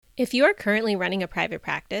If you are currently running a private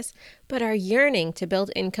practice, but are yearning to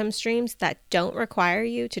build income streams that don't require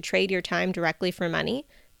you to trade your time directly for money,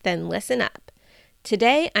 then listen up.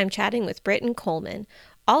 Today, I'm chatting with Brittyn Coleman,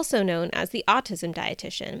 also known as the Autism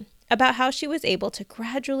Dietitian, about how she was able to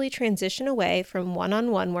gradually transition away from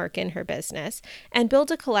one-on-one work in her business and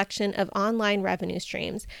build a collection of online revenue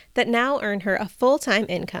streams that now earn her a full-time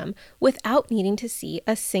income without needing to see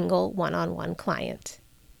a single one-on-one client.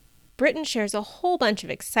 Brittyn shares a whole bunch of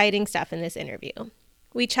exciting stuff in this interview.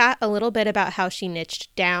 We chat a little bit about how she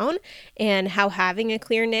niched down and how having a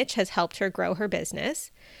clear niche has helped her grow her business.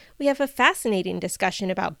 We have a fascinating discussion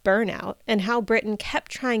about burnout and how Brittyn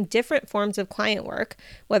kept trying different forms of client work,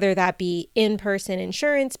 whether that be in-person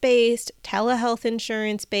insurance-based, telehealth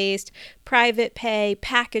insurance-based, private pay,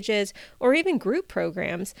 packages, or even group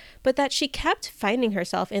programs, but that she kept finding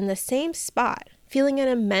herself in the same spot, feeling an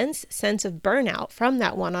immense sense of burnout from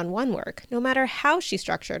that one-on-one work, no matter how she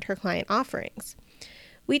structured her client offerings.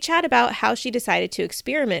 We chat about how she decided to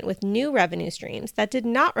experiment with new revenue streams that did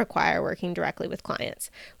not require working directly with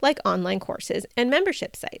clients, like online courses and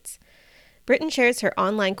membership sites. Brittyn shares her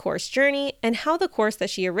online course journey and how the course that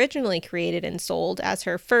she originally created and sold as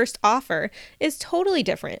her first offer is totally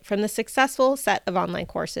different from the successful set of online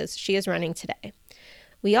courses she is running today.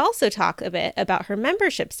 We also talk a bit about her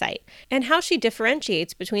membership site and how she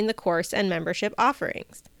differentiates between the course and membership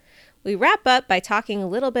offerings. We wrap up by talking a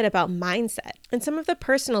little bit about mindset and some of the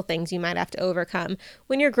personal things you might have to overcome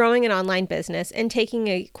when you're growing an online business and taking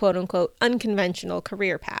a quote-unquote unconventional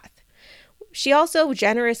career path. She also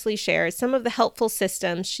generously shares some of the helpful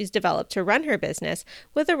systems she's developed to run her business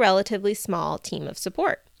with a relatively small team of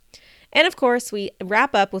support. And of course, we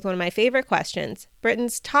wrap up with one of my favorite questions,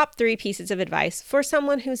 Brittyn's top 3 pieces of advice for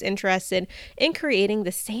someone who's interested in creating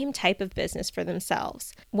the same type of business for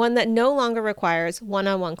themselves, one that no longer requires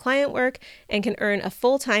one-on-one client work and can earn a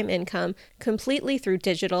full-time income completely through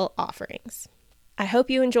digital offerings. I hope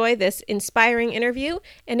you enjoy this inspiring interview,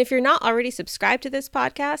 and if you're not already subscribed to this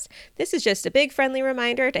podcast, this is just a big friendly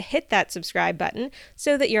reminder to hit that subscribe button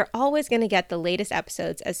so that you're always going to get the latest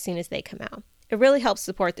episodes as soon as they come out. It really helps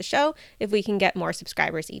support the show if we can get more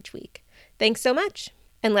subscribers each week. Thanks so much,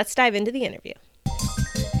 and let's dive into the interview.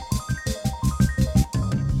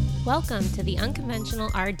 Welcome to the Unconventional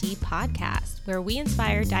RD podcast, where we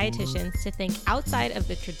inspire dietitians to think outside of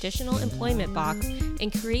the traditional employment box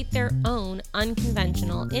and create their own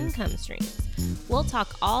unconventional income streams. We'll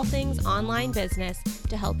talk all things online business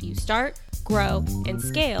to help you start, grow, and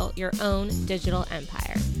scale your own digital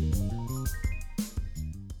empire.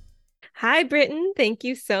 Hi, Brittyn. Thank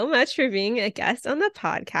you so much for being a guest on the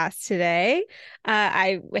podcast today.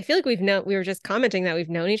 I feel like we were just commenting that we've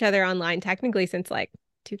known each other online technically since like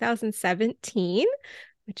 2017,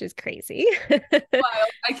 which is crazy. Wow,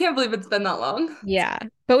 I can't believe it's been that long. Yeah,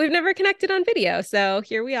 but we've never connected on video. So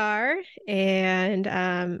here we are. And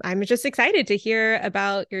I'm just excited to hear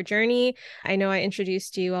about your journey. I know I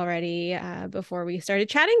introduced you already before we started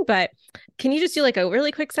chatting, but can you just do like a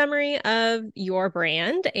really quick summary of your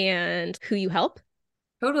brand and who you help?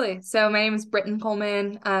 Totally. So my name is Brittyn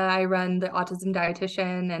Coleman. I run the Autism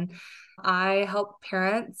Dietitian, and I help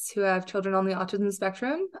parents who have children on the autism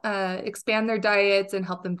spectrum expand their diets and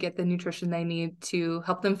help them get the nutrition they need to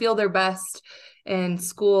help them feel their best in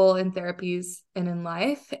school, in therapies, and in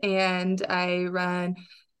life. And I run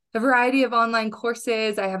a variety of online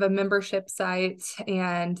courses. I have a membership site,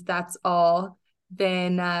 and that's all.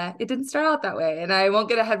 Then it didn't start out that way, and I won't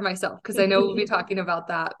get ahead of myself because I know we'll be talking about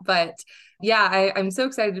that. But yeah, I'm so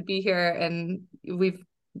excited to be here, and we've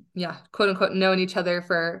quote unquote known each other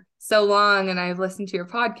for so long, and I've listened to your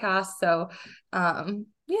podcast. So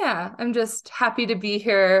I'm just happy to be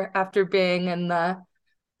here after being in the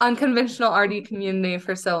unconventional RD community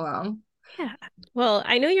for so long. Yeah. Well,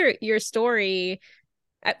 I know your story.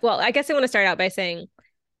 Well, I guess I want to start out by saying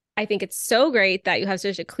I think it's so great that you have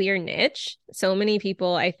such a clear niche. So many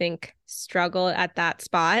people, I think, struggle at that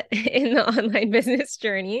spot in the online business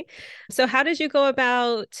journey. So how did you go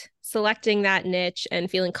about selecting that niche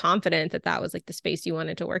and feeling confident that that was like the space you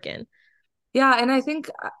wanted to work in? Yeah. And I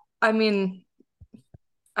think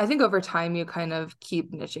over time you kind of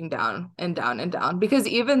keep niching down and down and down, because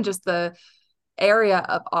even just the area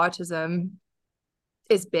of autism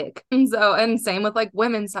is big. And same with like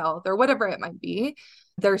women's health or whatever it might be.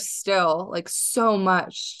 There's still like so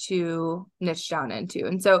much to niche down into.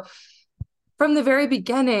 And so from the very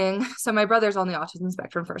beginning, so my brother's on the autism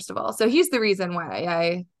spectrum, first of all. So he's the reason why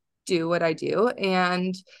I do what I do.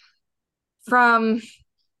 And from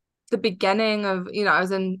the beginning of, I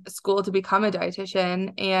was in school to become a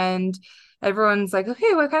dietitian, and everyone's like,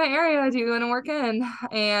 okay, what kind of area do you want to work in?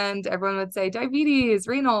 And everyone would say diabetes,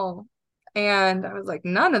 renal. And I was like,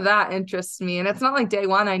 none of that interests me. And it's not like day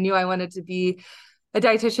one, I knew I wanted to be a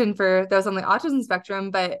dietitian for those on the autism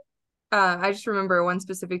spectrum, but I just remember one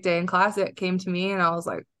specific day in class, it came to me and I was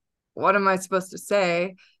like, what am I supposed to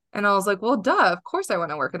say? And I was like, well, duh, of course I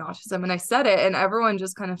want to work in autism. And I said it, and everyone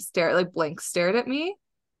just kind of stared, like blank stared at me.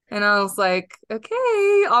 And I was like,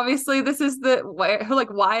 okay, obviously this is the way,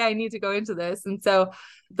 like why I need to go into this. And so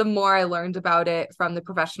the more I learned about it from the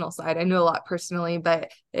professional side, I knew a lot personally,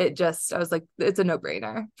 but I was like, it's a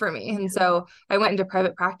no-brainer for me. And so I went into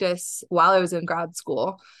private practice while I was in grad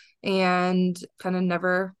school and kind of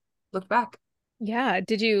never looked back. Yeah.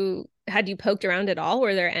 Had you poked around at all?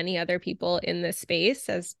 Were there any other people in this space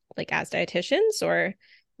as dietitians, or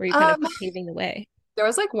were you kind of Um, paving the way? there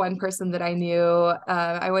was like one person that I knew.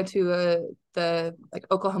 I went to the like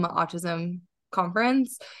Oklahoma Autism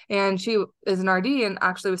conference, and she is an RD and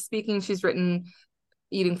actually was speaking. She's written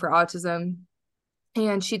Eating for Autism,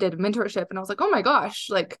 and she did a mentorship, and I was like, oh my gosh,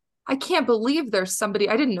 like I can't believe there's somebody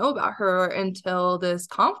I didn't know about her until this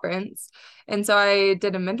conference. And so I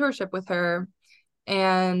did a mentorship with her,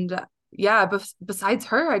 and yeah, besides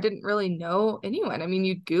her, I didn't really know anyone. I mean,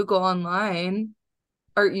 you'd Google online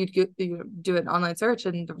or you do an online search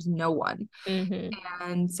and there was no one. Hmm.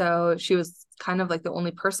 And so she was kind of like the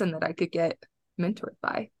only person that I could get mentored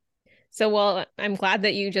by. So, well, I'm glad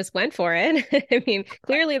that you just went for it. I mean,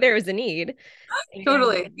 clearly there was a need. And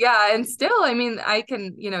Totally. Yeah. And still, I mean, I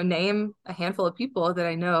can, name a handful of people that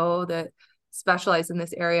I know that specialize in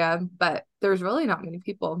this area, but there's really not many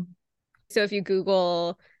people. so if you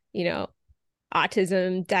Google, you know,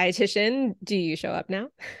 autism dietitian, do you show up now?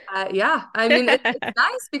 Yeah. I mean, it's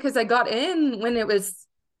nice because I got in when it was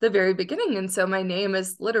the very beginning. And so my name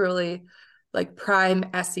is literally like prime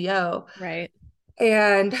SEO. Right.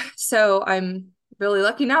 And so I'm really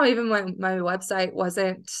lucky now. Even when my website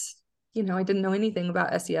wasn't, I didn't know anything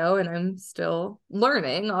about SEO, and I'm still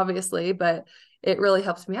learning, obviously, but it really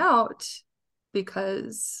helps me out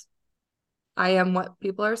because I am what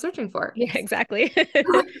people are searching for. Yeah, exactly.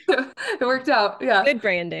 It worked out. Yeah. Good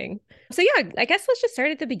branding. So yeah, I guess let's just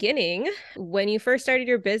start at the beginning. When you first started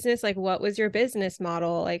your business, like what was your business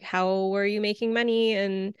model? Like how were you making money?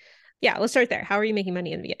 And yeah, let's start there. How are you making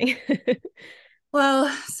money in the beginning?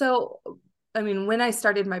 Well, so I mean, when I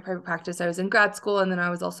started my private practice, I was in grad school, and then I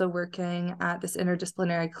was also working at this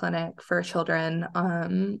interdisciplinary clinic for children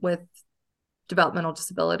with developmental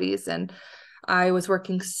disabilities. And I was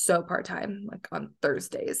working so part-time, like on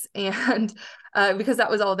Thursdays, and because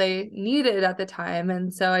that was all they needed at the time.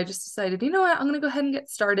 And so I just decided, you know what, I'm going to go ahead and get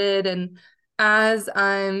started. And as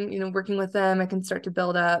I'm, working with them, I can start to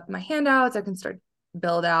build up my handouts. I can start to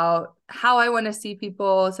build out how I want to see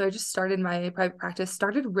people. So I just started my private practice,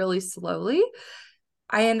 started really slowly.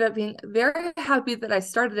 I ended up being very happy that I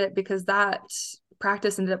started it because that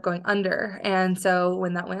practice ended up going under. And so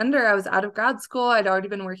when that went under, I was out of grad school. I'd already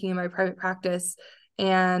been working in my private practice,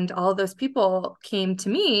 and all of those people came to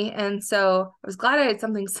me. And so I was glad I had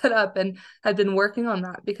something set up and had been working on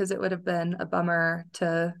that, because it would have been a bummer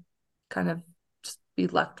to kind of just be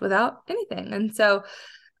left without anything. And so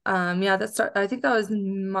yeah, I think that was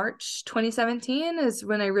March 2017 is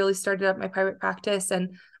when I really started up my private practice,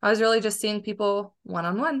 and I was really just seeing people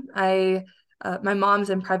one-on-one. My mom's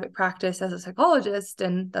in private practice as a psychologist,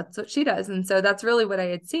 and that's what she does. And so that's really what I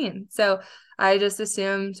had seen. So I just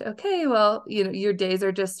assumed, okay, well, your days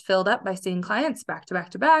are just filled up by seeing clients back to back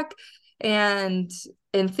to back. And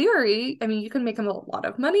in theory, I mean, you can make a lot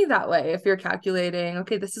of money that way if you're calculating,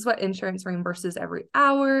 okay, this is what insurance reimburses every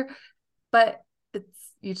hour, but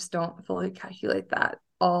you just don't fully calculate that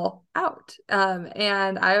all out.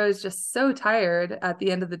 And I was just so tired at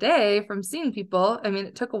the end of the day from seeing people. I mean,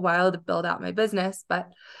 it took a while to build out my business,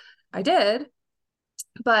 but I did.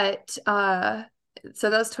 But so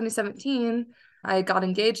that was 2017. I got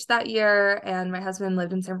engaged that year, and my husband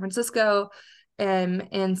lived in San Francisco.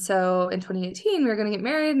 And so in 2018, we were going to get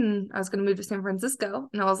married, and I was going to move to San Francisco.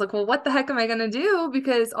 And I was like, well, what the heck am I going to do?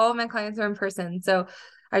 Because all of my clients are in person. So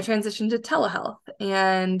I transitioned to telehealth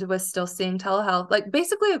and was still seeing telehealth, like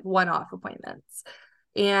basically like one-off appointments,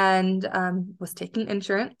 and was taking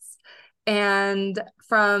insurance. And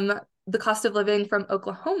from the cost of living from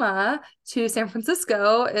Oklahoma to San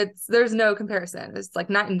Francisco, there's no comparison. It's like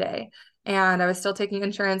night and day. And I was still taking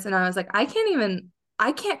insurance, and I was like, I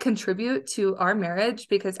can't contribute to our marriage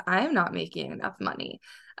because I'm not making enough money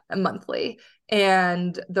monthly.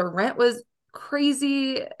 And the rent was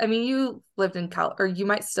crazy. I mean, you lived in or you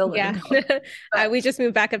might still live in Yeah. California, but We just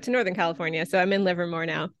moved back up to Northern California, so I'm in Livermore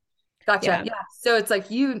now. Gotcha. Yeah. Yeah. So it's like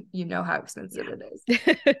you know how expensive it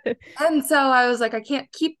is. And so I was like, I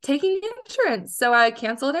can't keep taking insurance. So I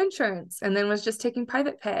canceled insurance and then was just taking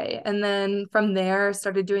private pay. And then from there,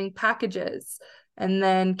 started doing packages and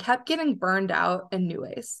then kept getting burned out in new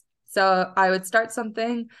ways. So I would start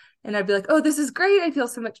something and I'd be like, oh, this is great. I feel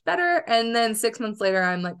so much better. And then 6 months later,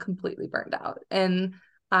 I'm like completely burned out. And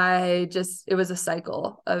it was a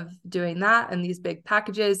cycle of doing that and these big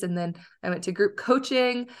packages. And then I went to group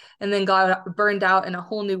coaching and then got burned out in a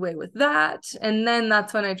whole new way with that. And then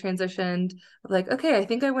that's when I transitioned, like, okay, I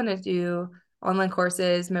think I want to do online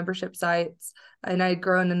courses, membership sites. And I'd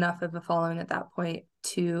grown enough of a following at that point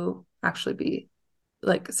to actually be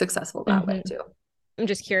like successful that way too. I'm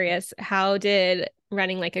just curious, how did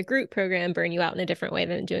running like a group program burn you out in a different way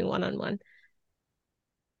than doing one-on-one?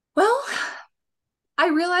 Well, I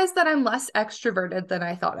realized that I'm less extroverted than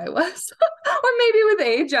I thought I was. Or maybe with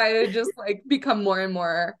age, I had just like become more and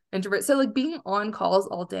more introvert. So like being on calls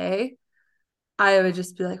all day, I would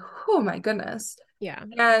just be like, oh my goodness. Yeah.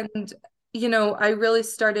 And, I really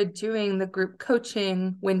started doing the group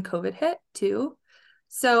coaching when COVID hit too.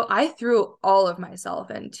 So I threw all of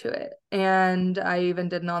myself into it. And I even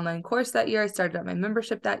did an online course that year. I started up my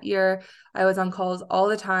membership that year. I was on calls all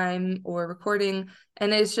the time or recording.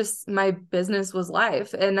 And it's just my business was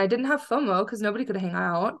life. And I didn't have FOMO because nobody could hang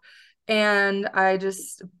out. And I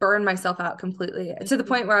just burned myself out completely to the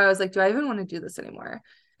point where I was like, do I even want to do this anymore?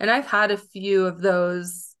 And I've had a few of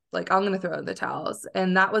those, like, I'm going to throw in the towels.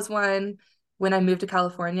 And that was one when I moved to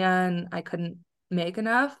California and I couldn't make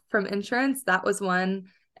enough from insurance. That was one.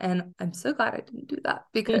 And I'm so glad I didn't do that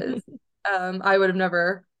because I would have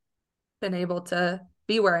never been able to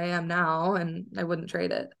be where I am now and I wouldn't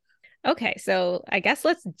trade it. Okay, so I guess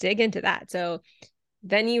let's dig into that. So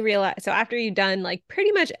then you realize, so after you've done like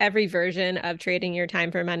pretty much every version of trading your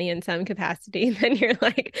time for money in some capacity, then you're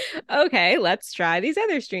like, okay, let's try these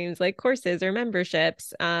other streams like courses or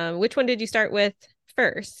memberships. Which one did you start with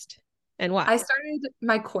first and why? I started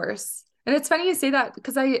my course. And it's funny you say that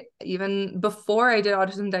because even before I did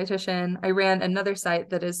Autism Dietitian, I ran another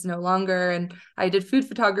site that is no longer, and I did food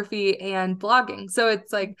photography and blogging. So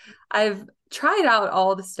it's like I've tried out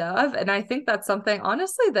all the stuff. And I think that's something,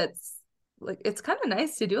 honestly, that's like, it's kind of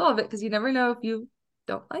nice to do all of it because you never know if you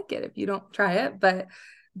don't like it, if you don't try it. But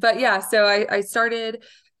yeah, so I started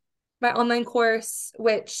my online course,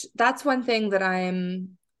 which that's one thing that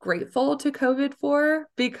I'm grateful to COVID for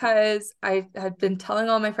because I had been telling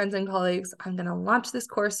all my friends and colleagues, I'm going to launch this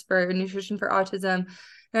course for nutrition for autism.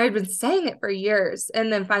 And I'd been saying it for years.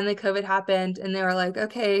 And then finally COVID happened and they were like,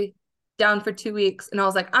 okay, down for 2 weeks. And I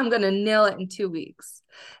was like, I'm going to nail it in 2 weeks.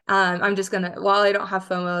 I'm just going to, while I don't have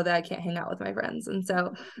FOMO that I can't hang out with my friends. And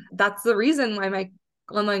so that's the reason why my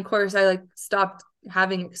online course, I like stopped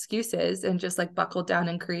having excuses and just like buckled down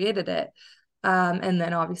and created it. And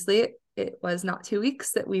then obviously it was not 2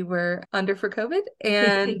 weeks that we were under for COVID.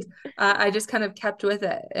 And I just kind of kept with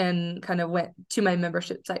it and kind of went to my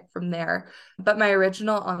membership site from there. But my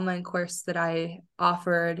original online course that I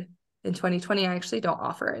offered in 2020, I actually don't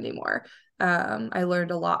offer anymore. I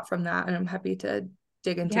learned a lot from that and I'm happy to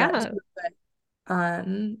dig into that Yeah. too.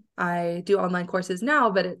 But I do online courses now,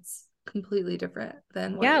 but it's completely different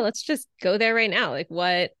than what it Yeah, was. let's just go there right now. Like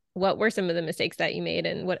what were some of the mistakes that you made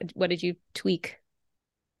and what did you tweak?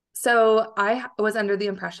 So I was under the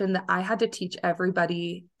impression that I had to teach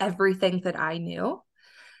everybody everything that I knew.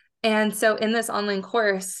 And so in this online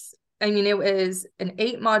course, I mean, it was an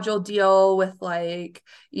 8 module deal with like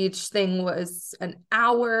each thing was an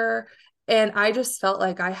hour. And I just felt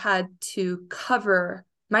like I had to cover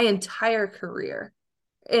my entire career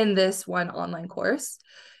in this one online course.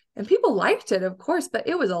 And people liked it, of course, but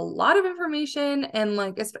it was a lot of information. And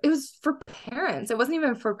like, it was for parents. It wasn't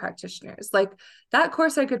even for practitioners. Like that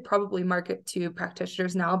course, I could probably market to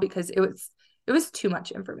practitioners now because it was too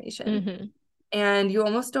much information. Mm-hmm. And you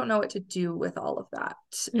almost don't know what to do with all of that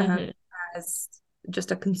Mm-hmm. as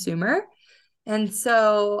just a consumer. And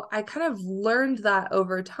so I kind of learned that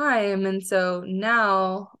over time. And so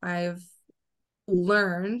now I've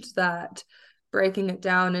learned that breaking it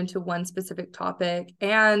down into one specific topic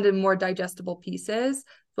and in more digestible pieces is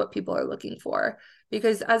what people are looking for.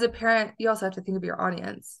 Because as a parent, you also have to think of your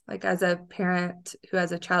audience. Like as a parent who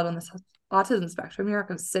has a child on this autism spectrum, you're not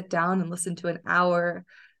going to sit down and listen to an hour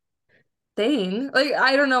thing. Like,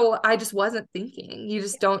 I don't know. I just wasn't thinking. You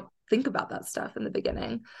just don't think about that stuff in the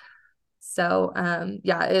beginning. So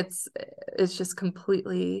yeah, it's just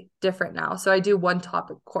completely different now. So I do one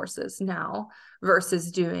topic courses now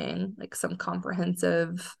versus doing like some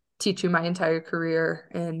comprehensive teach you my entire career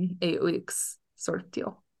in 8 weeks sort of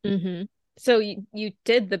deal. Mm-hmm. So you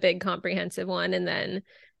did the big comprehensive one and then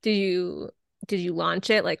Did you launch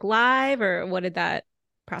it like live, or what did that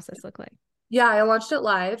process look like? Yeah, I launched it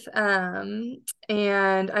live. And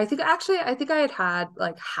I think I had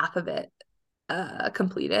like half of it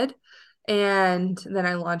completed. And then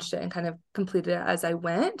I launched it and kind of completed it as I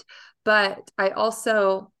went. But I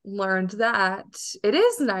also learned that it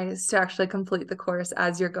is nice to actually complete the course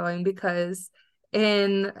as you're going, because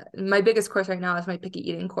in my biggest course right now is my picky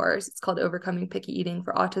eating course. It's called Overcoming Picky Eating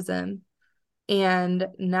for Autism. And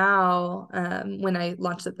now, when I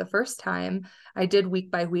launched it the first time, I did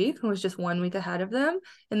week by week and was just 1 week ahead of them.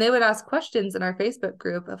 And they would ask questions in our Facebook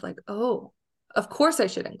group of like, oh, of course I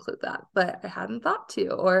should include that, but I hadn't thought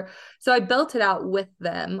to. Or so I built it out with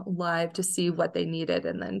them live to see what they needed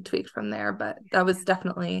and then tweaked from there. But that was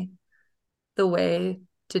definitely the way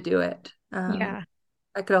to do it. Yeah.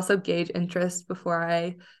 I could also gauge interest before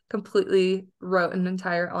I completely wrote an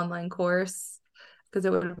entire online course, because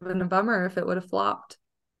it would have been a bummer if it would have flopped.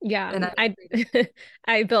 Yeah, And I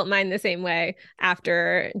I built mine the same way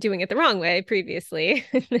after doing it the wrong way previously.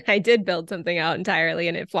 I did build something out entirely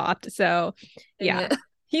and it flopped. So, dang yeah, it.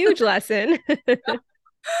 huge lesson.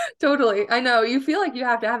 Totally. I know you feel like you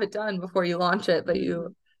have to have it done before you launch it, but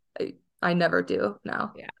Mhm. I never do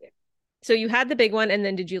now. Yeah. So you had the big one, and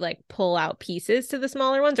then did you like pull out pieces to the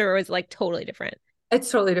smaller ones, or was it like totally different? It's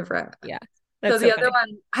totally different. Yeah, So that's so the other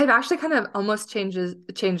funny. one, I've actually kind of almost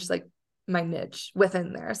changed like my niche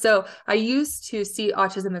within there. So I used to see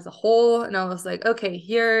autism as a whole, and I was like, okay,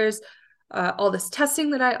 here's all this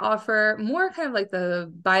testing that I offer, more kind of like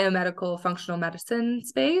the biomedical functional medicine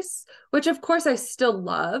space, which of course I still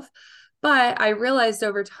love. But I realized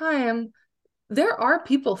over time, there are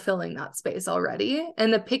people filling that space already.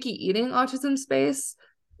 And the picky eating autism space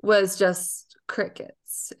was just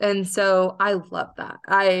crickets. And so I love that.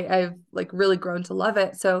 I've like really grown to love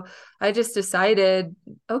it. So I just decided,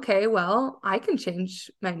 okay, well, I can change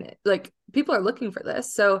my, like, people are looking for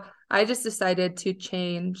this. So I just decided to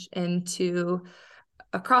change into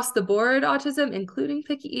across the board autism, including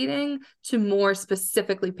picky eating, to more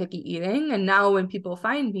specifically picky eating. And now when people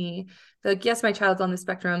find me, they're like, yes, my child's on the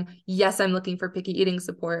spectrum. Yes, I'm looking for picky eating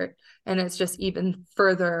support. And it's just even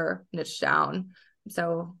further niched down.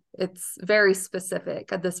 So it's very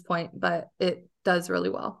specific at this point, but it does really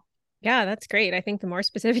well. Yeah, that's great. I think the more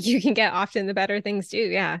specific you can get, often the better things do.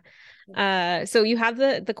 Yeah. So you have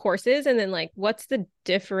the courses, and then like, what's the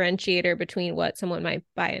differentiator between what someone might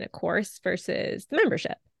buy in a course versus the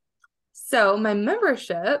membership? So my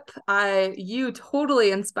membership, you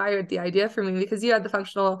totally inspired the idea for me because you had the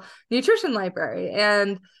functional nutrition library.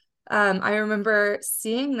 And I remember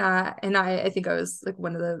seeing that, and I think I was like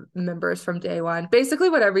one of the members from day one. Basically,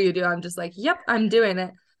 whatever you do, I'm just like, yep, I'm doing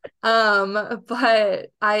it. But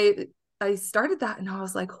I started that and I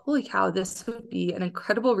was like, holy cow, this would be an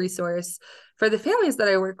incredible resource for the families that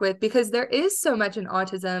I work with, because there is so much in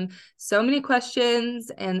autism, so many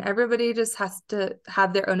questions, and everybody just has to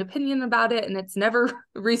have their own opinion about it, and it's never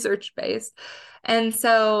research based. And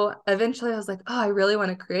so eventually I was like, oh, I really want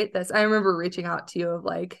to create this. I remember reaching out to you of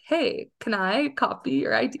like, hey, can I copy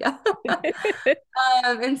your idea?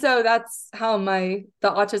 And so that's how the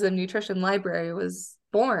autism nutrition library was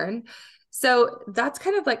born. So that's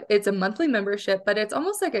kind of like, it's a monthly membership, but it's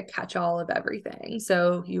almost like a catch-all of everything.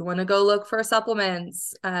 So you want to go look for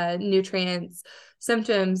supplements, nutrients,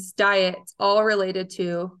 symptoms, diets, all related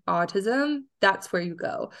to autism. That's where you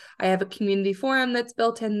go. I have a community forum that's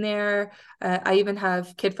built in there. I even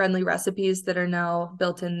have kid-friendly recipes that are now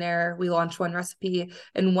built in there. We launch one recipe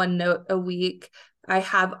and one note a week. I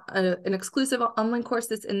have an exclusive online course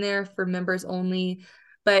that's in there for members only,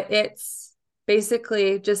 but it's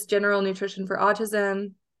basically just general nutrition for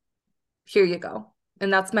autism. Here you go.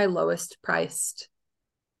 And that's my lowest priced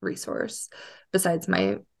resource besides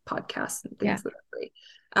my podcasts and Yeah. things that are free.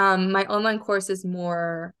 My online course is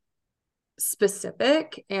more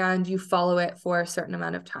specific and you follow it for a certain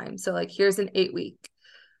amount of time. So like, here's an 8-week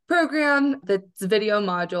program that's video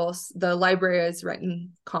modules. The library is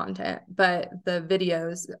written content, but the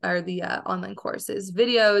videos are the online courses.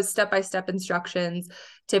 Videos, step-by-step instructions,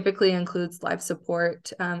 typically includes live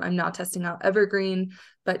support. I'm now testing out Evergreen,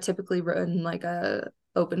 but typically run like a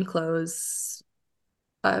open close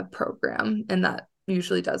program, and that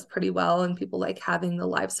usually does pretty well, and people like having the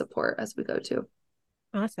live support as we go to.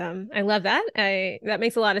 Awesome. I love that. That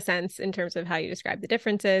makes a lot of sense in terms of how you describe the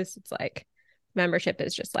differences. It's like membership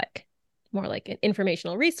is just like more like an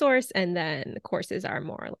informational resource, and then the courses are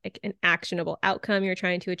more like an actionable outcome you're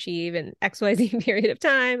trying to achieve in XYZ period of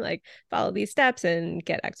time, like follow these steps and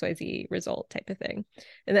get XYZ result type of thing.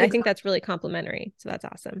 And I think Exactly. that's really complementary. So that's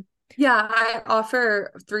awesome. Yeah, I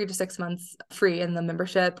offer 3 to 6 months free in the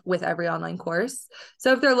membership with every online course.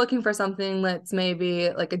 So if they're looking for something that's maybe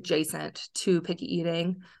like adjacent to picky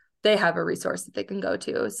eating, they have a resource that they can go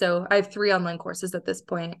to. So I have 3 online courses at this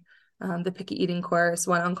point. The picky eating course,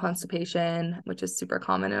 one on constipation, which is super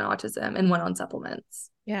common in autism, and one on supplements.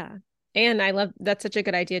 Yeah. And I love that's such a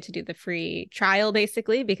good idea to do the free trial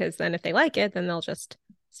basically, because then if they like it, then they'll just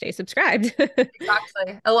stay subscribed.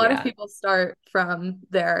 Exactly. A lot of Yeah. people start from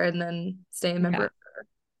there and then stay a Yeah. member.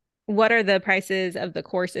 What are the prices of the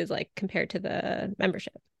courses like compared to the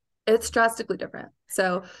membership? It's drastically different.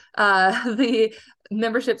 So the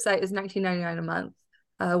membership site is $19.99 a month,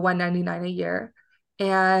 $199 a year.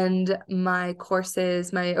 And my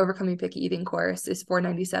courses, my Overcoming Picky Eating course is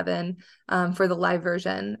 $497 for the live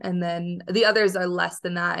version. And then the others are less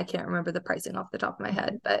than that. I can't remember the pricing off the top of my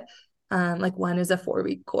head, but like one is a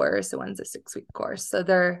 4-week course, one's a 6-week course. So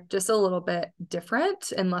they're just a little bit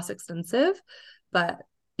different and less expensive, but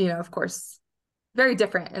of course, very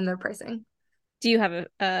different in their pricing. Do you have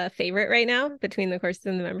a favorite right now between the courses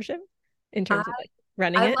and the membership in I terms of like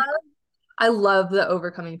running I it? love I love the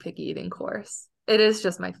Overcoming Picky Eating course. It is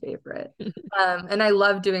just my favorite. And I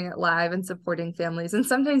love doing it live and supporting families. And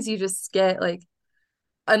sometimes you just get like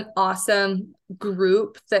an awesome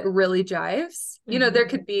group that really jives. There Mhm.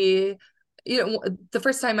 could be, the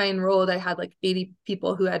first time I enrolled, I had like 80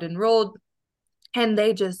 people who had enrolled and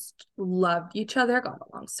they just loved each other, got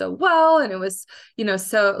along so well. And it was,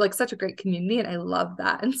 so like such a great community. And I love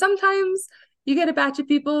that. And sometimes you get a batch of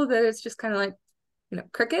people that it's just kind of like,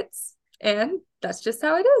 crickets, and that's just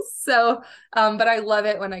how it is. So but I love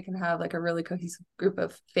it when I can have like a really cohesive group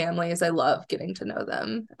of families. I love getting to know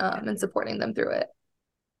them and supporting them through it.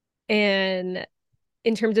 And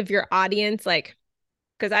in terms of your audience, like,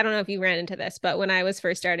 because I don't know if you ran into this, but when I was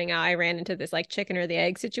first starting out, I ran into this like chicken or the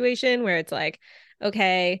egg situation where it's like,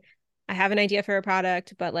 okay, I have an idea for a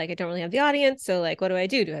product, but like I don't really have the audience. So like, what do I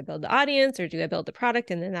do? Do I build the audience or do I build the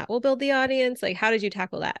product and then that will build the audience? Like, how did you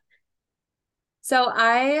tackle that? So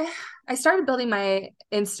I started building my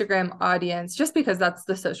Instagram audience just because that's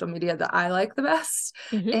the social media that I like the best.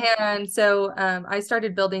 Mm-hmm. And so I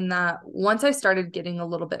started building that once I started getting a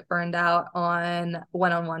little bit burned out on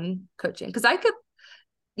one-on-one coaching because I could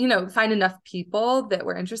find enough people that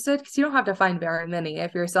were interested because you don't have to find very many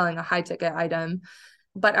if you're selling a high ticket item.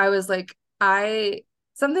 But I was like,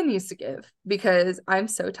 something needs to give because I'm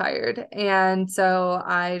so tired. And so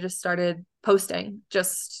I just started posting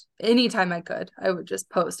just anytime I could. I would just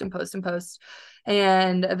post and post and post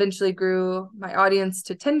and eventually grew my audience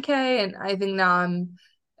to 10K. And I think now I'm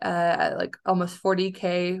at like almost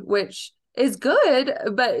 40K, which is good.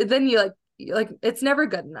 But then you it's never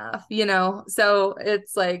good enough. So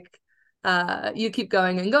it's like you keep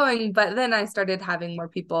going and going. But then I started having more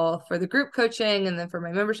people for the group coaching and then for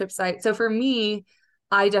my membership site. So for me,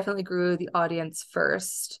 I definitely grew the audience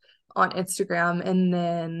first on Instagram. And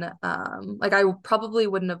then like I probably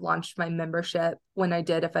wouldn't have launched my membership when I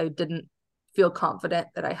did if I didn't feel confident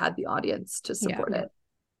that I had the audience to Yeah. support it.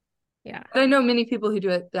 Yeah. But I know many people who do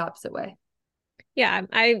it the opposite way. Yeah.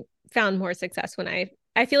 I found more success when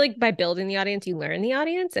I feel like by building the audience, you learn the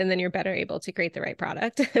audience and then you're better able to create the right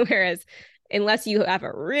product. Whereas unless you have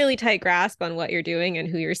a really tight grasp on what you're doing and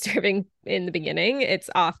who you're serving in the beginning, it's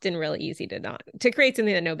often really easy to create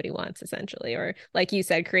something that nobody wants, essentially, or like you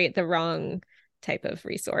said, create the wrong type of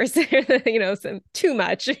resource, some too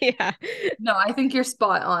much. Yeah. No, I think you're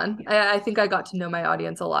spot on. I think I got to know my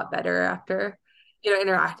audience a lot better after,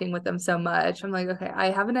 interacting with them so much. I'm like, okay,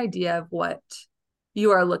 I have an idea of what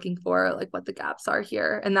you are looking for, like what the gaps are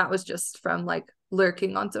here. And that was just from like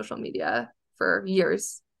lurking on social media for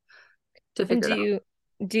years to And figure it out.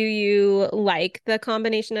 do you like the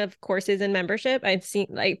combination of courses and membership? I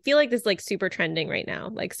feel like this is like super trending right now.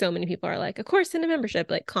 Like so many people are like a course and a membership,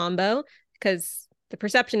 like combo, because the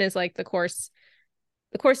perception is like the course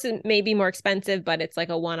may be more expensive, but it's like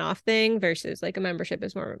a one-off thing versus like a membership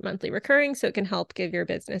is more monthly recurring. So it can help give your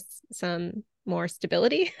business some more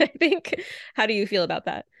stability, I think. How do you feel about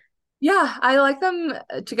that? Yeah, I like them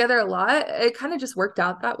together a lot. It kind of just worked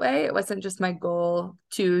out that way. It wasn't just my goal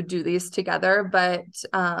to do these together, but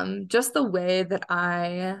just the way that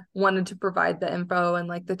I wanted to provide the info and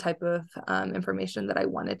like the type of information that I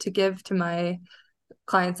wanted to give to my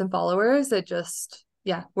clients and followers, it just,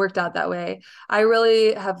 yeah, worked out that way. I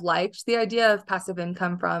really have liked the idea of passive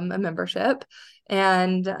income from a membership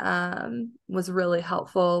and was really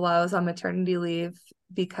helpful while I was on maternity leave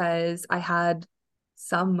because I had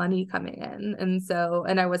some money coming in.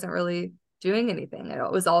 And I wasn't really doing anything.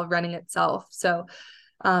 It was all running itself. So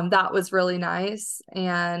that was really nice.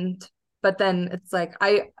 But then it's like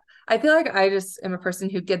I feel like I just am a person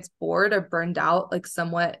who gets bored or burned out like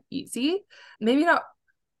somewhat easy. Maybe not,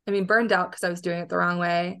 I mean, burned out because I was doing it the wrong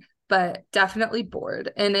way, but definitely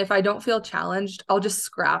bored. And if I don't feel challenged, I'll just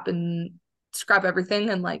scrap everything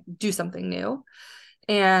and like do something new.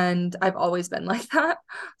 And I've always been like that.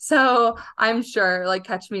 So I'm sure like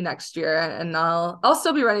catch me next year and I'll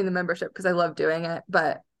still be running the membership because I love doing it,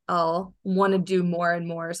 but I'll want to do more and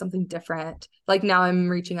more, something different. Like now I'm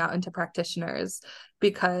reaching out into practitioners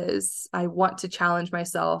because I want to challenge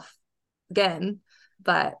myself again,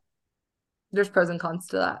 but there's pros and cons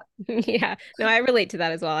to that. Yeah. No, I relate to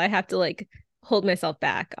that as well. I have to like hold myself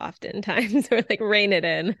back oftentimes or like rein it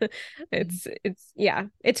in. It's yeah,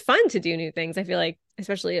 it's fun to do new things. I feel like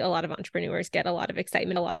especially a lot of entrepreneurs get a lot of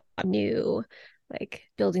excitement, a lot of new, like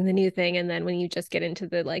building the new thing. And then when you just get into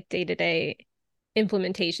the like day-to-day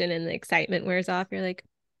implementation and the excitement wears off, you're like,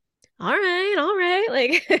 all right,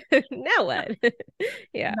 like now what?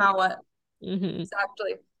 Yeah. Now what? Hmm.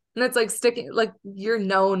 Exactly. And it's like sticking, like you're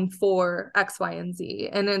known for X, Y, and Z.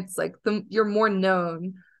 And it's like you're more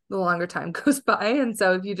known the longer time goes by. And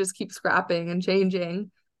so if you just keep scrapping and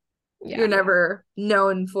changing, you're Yeah. never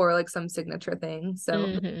known for like some signature thing. So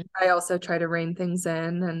Hmm. I also try to rein things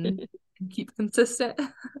in and keep consistent,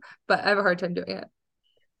 but I have a hard time doing it.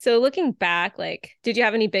 So looking back, like, did you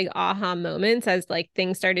have any big aha moments as like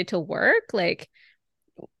things started to work? Like,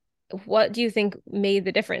 what do you think made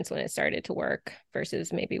the difference when it started to work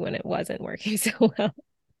versus maybe when it wasn't working so well?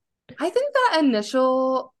 I think that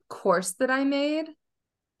initial course that I made,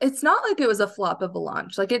 it's not like it was a flop of a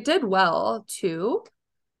launch. Like it did well too,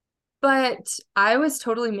 but I was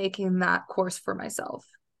totally making that course for myself.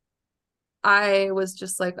 I was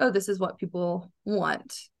just like, oh, this is what people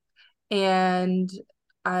want. And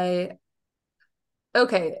I,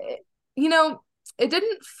 okay, you know, it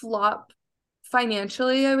didn't flop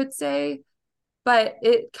financially, I would say, but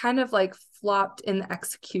it kind of like flopped in the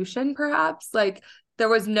execution, perhaps. Like there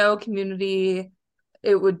was no community.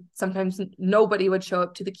 It would sometimes nobody would show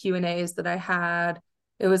up to the Q&As that I had.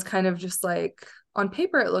 It was kind of just like on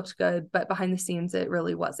paper it looked good, but behind the scenes it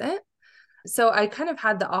really wasn't. So I kind of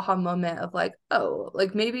had the aha moment of like, oh,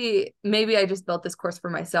 like maybe I just built this course for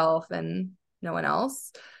myself and no one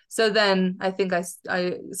else. So then I think I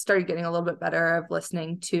started getting a little bit better of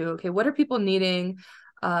listening to, okay, what are people needing?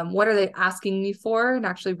 What are they asking me for? And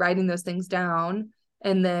actually writing those things down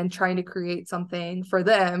and then trying to create something for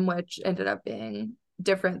them, which ended up being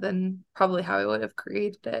different than probably how I would have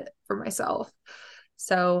created it for myself.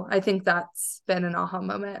 So I think that's been an aha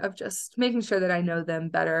moment of just making sure that I know them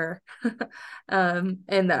better and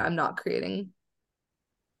that I'm not creating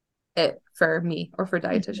it for me or for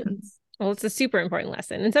Mhm. dietitians. Well, it's a super important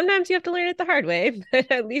lesson. And sometimes you have to learn it the hard way,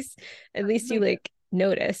 but at least you like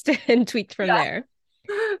noticed and tweaked from Yeah, there.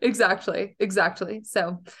 exactly. Exactly.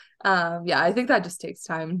 So yeah, I think that just takes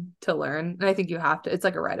time to learn. And I think you have to, it's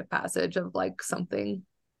like a rite of passage of like something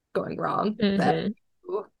going wrong that Hmm.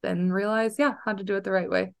 you then realize, yeah, how to do it the right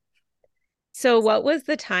way. So what was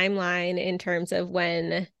the timeline in terms of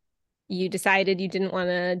when you decided you didn't want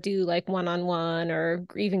to do like one-on-one or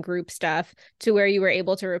even group stuff to where you were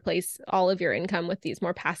able to replace all of your income with these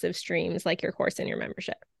more passive streams like your course and your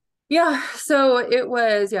membership? Yeah, so it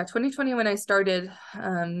was 2020 when I started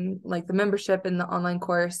like the membership and the online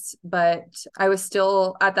course, but I was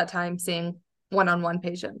still at that time seeing one-on-one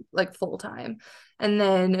patient like full time. And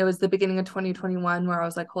then it was the beginning of 2021 where I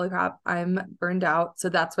was like, holy crap, I'm burned out. So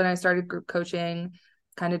that's when I started group coaching,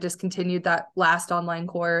 kind of discontinued that last online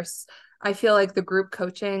course. I feel like the group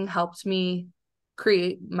coaching helped me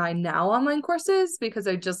create my now online courses because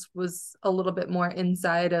I just was a little bit more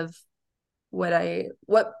inside of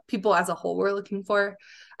what people as a whole were looking for.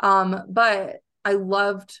 But I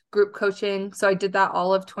loved group coaching. So I did that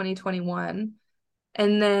all of 2021.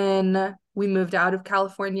 And then we moved out of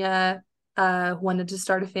California, wanted to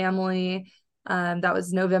start a family. That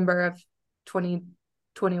was November of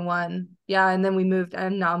 2021. Yeah. And then we moved,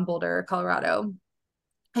 and now I'm Boulder, Colorado.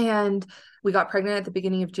 And we got pregnant at the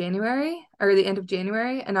beginning of January or the end of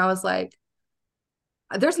January. And I was like,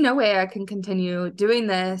 there's no way I can continue doing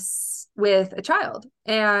this with a child.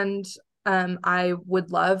 And I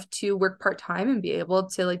would love to work part-time and be able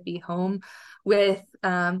to like be home with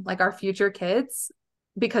like our future kids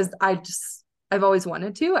because I've always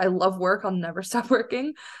wanted to. I love work. I'll never stop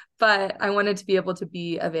working, but I wanted to be able to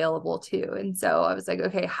be available too. And so I was like,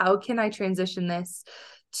 okay, how can I transition this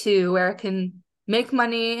to where I can make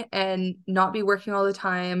money and not be working all the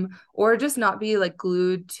time or just not be like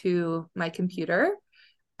glued to my computer.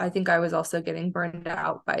 I think I was also getting burned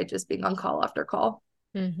out by just being on call after call.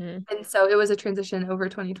 Hmm. And so it was a transition over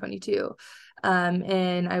 2022.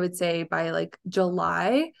 And I would say by like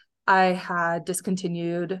July, I had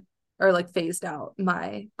discontinued or like phased out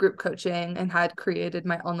my group coaching and had created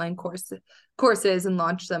my online courses and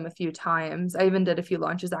launched them a few times. I even did a few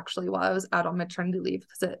launches actually while I was out on maternity leave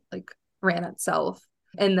because it like ran itself.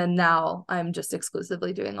 And then now I'm just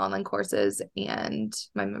exclusively doing online courses and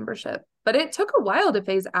my membership. But it took a while to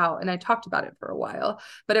phase out, and I talked about it for a while.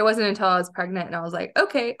 But it wasn't until I was pregnant and I was like,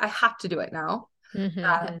 okay, I have to do it now,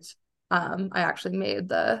 that I actually made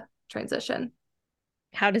the transition.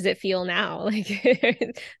 How does it feel now? Like,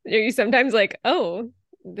 are you sometimes like, oh,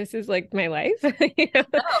 this is like my life? You know?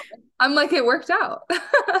 I'm like, it worked out.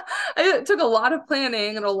 It took a lot of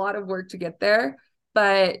planning and a lot of work to get there.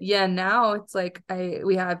 But yeah, now it's like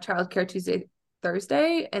we have childcare Tuesday,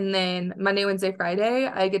 Thursday, and then Monday, Wednesday, Friday,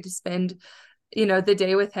 I get to spend, the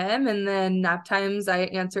day with him. And then nap times, I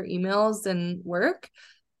answer emails and work.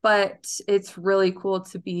 But it's really cool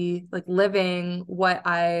to be like living what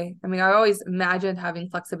I mean, I always imagined having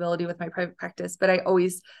flexibility with my private practice, but I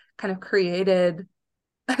always kind of created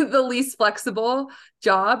the least flexible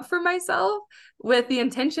job for myself with the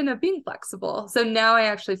intention of being flexible. So now I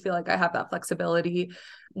actually feel like I have that flexibility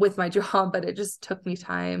with my job, but it just took me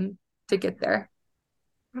time to get there.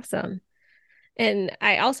 Awesome. And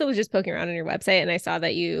I also was just poking around on your website and I saw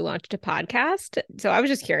that you launched a podcast. So I was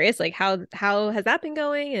just curious, like how has that been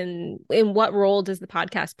going, and in what role does the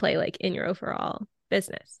podcast play like in your overall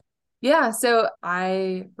business? Yeah, so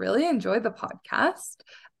I really enjoy the podcast.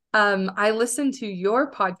 I listened to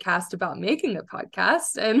your podcast about making a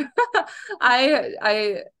podcast, and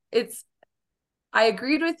I it's I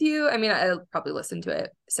agreed with you. I mean, I probably listened to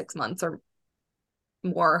it 6 months or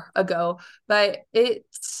more ago, but it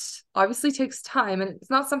obviously takes time, and it's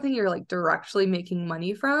not something you're like directly making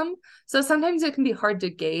money from. So sometimes it can be hard to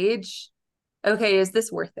gauge, okay, is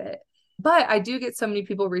this worth it? But I do get so many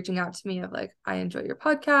people reaching out to me of like, I enjoy your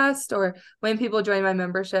podcast, or when people join my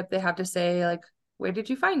membership, they have to say like, where did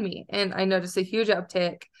you find me? And I noticed a huge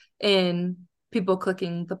uptick in people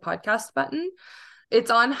clicking the podcast button.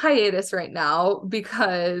 It's on hiatus right now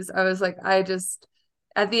because I was like,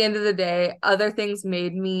 at the end of the day, other things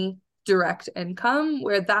made me direct income,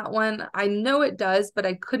 where that one, I know it does, but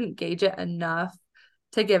I couldn't gauge it enough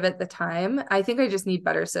to give it the time. I think I just need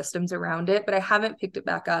better systems around it, but I haven't picked it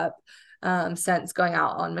back up since going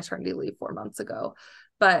out on maternity leave 4 months ago.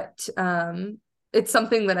 But it's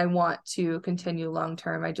something that I want to continue long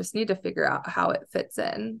term. I just need to figure out how it fits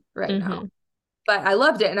in right now. But I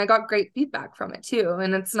loved it, and I got great feedback from it too.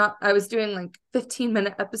 And it's not, I was doing like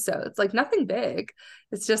 15-minute episodes, like nothing big.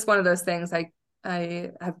 It's just one of those things I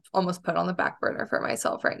have almost put on the back burner for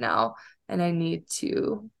myself right now, and I need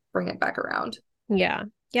to bring it back around. Yeah.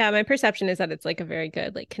 Yeah, my perception is that it's like a very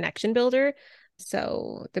good like connection builder.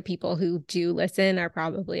 So the people who do listen are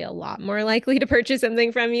probably a lot more likely to purchase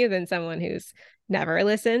something from you than someone who's never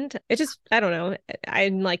listened. It just, I don't know.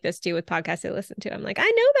 I'm like this too with podcasts I listen to. I'm like, I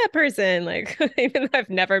know that person, like even though I've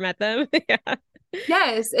never met them. Yeah.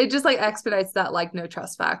 Yes, it just like expedites that like no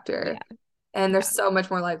trust factor. Yeah. And they're Yeah. so much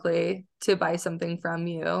more likely to buy something from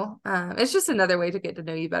you. It's just another way to get to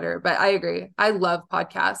know you better. But I agree. I love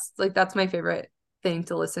podcasts. Like that's my favorite thing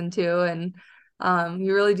to listen to. And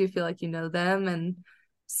you really do feel like you know them. And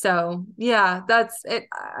so, yeah, that's it.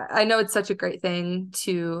 I know it's such a great thing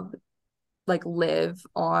to like live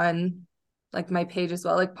on like my page as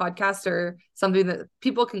well. Like podcasts are something that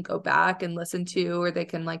people can go back and listen to, or they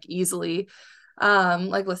can like easily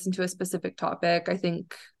like listen to a specific topic. I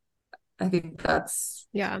think that's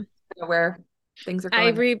Yeah. where things are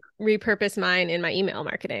I going. repurpose mine in my email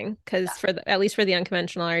marketing because at least for the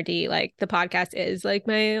unconventional RD, like the podcast is like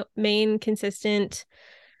my main consistent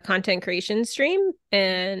content creation stream.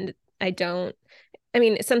 And I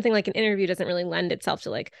mean, something like an interview doesn't really lend itself to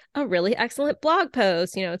like a really excellent blog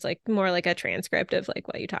post. It's like more like a transcript of like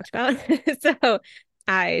what you talked about. So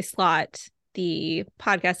I slot the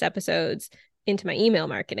podcast episodes into my email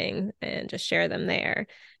marketing and just share them there.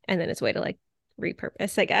 And then it's a way to like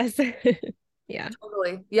repurpose, I guess. Yeah.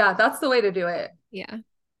 Totally. Yeah, that's the way to do it, Yeah.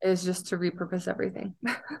 is just to repurpose everything.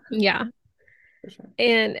 Yeah. For sure.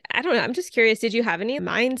 And I don't know, I'm just curious, did you have any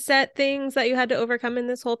mindset things that you had to overcome in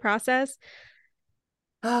this whole process?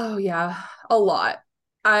 Oh yeah, a lot.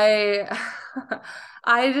 I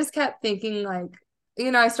I just kept thinking like,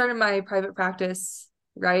 I started my private practice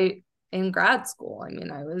right in grad school. I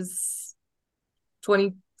mean, I was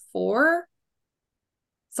 24,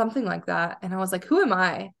 something like that. And I was like, who am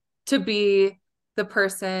I to be the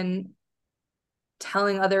person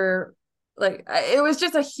telling other, like, it was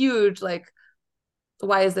just a huge like,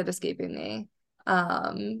 why is it escaping me?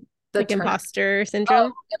 The Like term, imposter oh,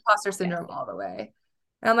 syndrome? imposter Yeah. syndrome all the way.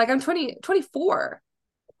 And I'm like, I'm 24.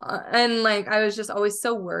 And like, I was just always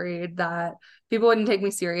so worried that people wouldn't take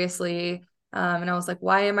me seriously. And I was like,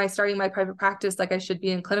 why am I starting my private practice? Like I should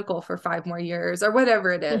be in clinical for 5 more years or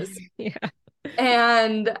whatever it is. Yeah.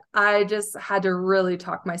 And I just had to really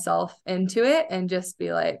talk myself into it and just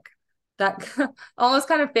be like, that almost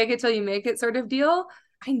kind of fake it till you make it sort of deal.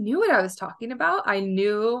 I knew what I was talking about. I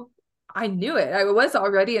knew it. I was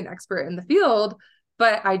already an expert in the field,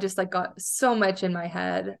 but I just like got so much in my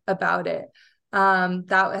head about it.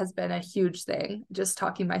 That has been a huge thing, just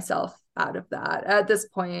talking myself out of that. At this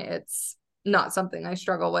point, it's not something I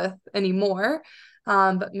struggle with anymore.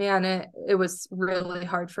 But man, it was really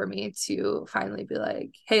hard for me to finally be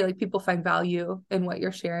like, hey, like people find value in what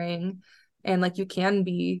you're sharing. And like you can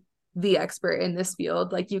be the expert in this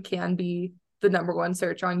field. Like you can be the number one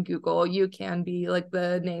search on Google. You can be like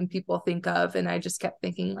the name people think of. And I just kept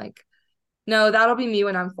thinking like, no, that'll be me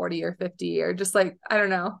when I'm 40 or 50 or just like, I don't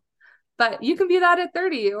know. But you can be that at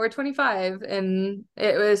 30 or 25. And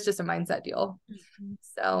it was just a mindset deal. Mhm.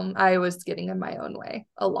 So I was getting in my own way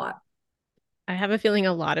a lot. I have a feeling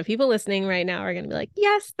a lot of people listening right now are going to be like,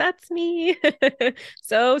 yes, that's me.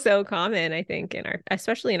 So common, I think,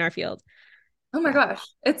 especially in our field. Oh my Yeah. gosh,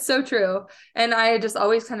 it's so true. And I just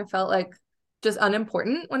always kind of felt like just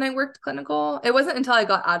unimportant when I worked clinical. It wasn't until I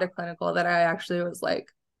got out of clinical that I actually was like,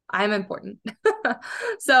 I'm important.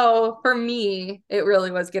 So for me, it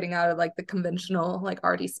really was getting out of like the conventional like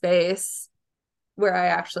arty space where I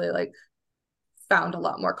actually like found a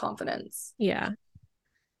lot more confidence. Yeah.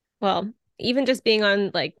 Well, even just being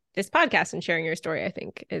on like this podcast and sharing your story, I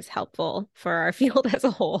think is helpful for our field as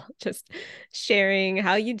a whole. Just sharing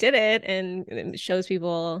how you did it and it shows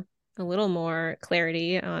people a little more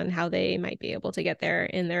clarity on how they might be able to get there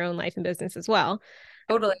in their own life and business as well.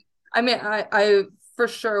 Totally. I mean, I for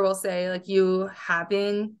sure will say like you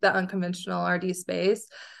having the unconventional RD space,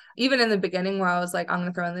 even in the beginning where I was like, I'm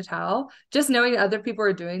gonna throw in the towel, just knowing other people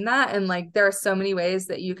are doing that. And like there are so many ways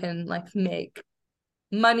that you can like make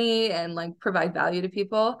money and like provide value to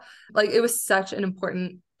people. Like it was such an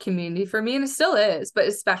important community for me and it still is, but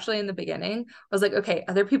especially in the beginning, I was like, okay,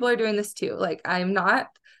 other people are doing this too. Like I'm not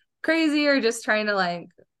crazy or just trying to like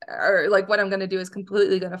or like what I'm going to do is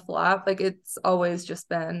completely going to flop. Like it's always just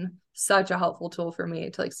been such a helpful tool for me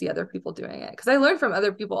to like see other people doing it because I learn from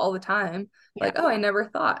other people all the time. Yeah. Like, oh, I never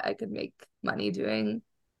thought I could make money doing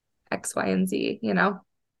X, Y, and Z, you know?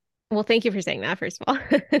 Well, thank you for saying that, first of all.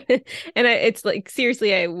 And it's like,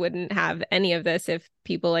 seriously, I wouldn't have any of this if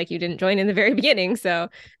people like you didn't join in the very beginning. So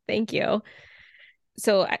thank you.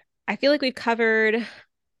 So I feel like we've covered,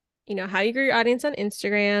 how you grow your audience on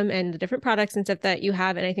Instagram and the different products and stuff that you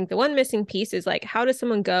have. And I think the one missing piece is like, how does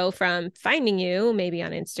someone go from finding you maybe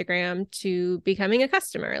on Instagram to becoming a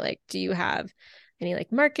customer? Like, do you have any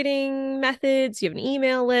like marketing methods? Do you have an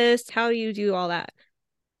email list? How do you do all that?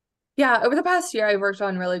 Yeah, over the past year, I've worked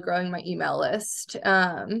on really growing my email list.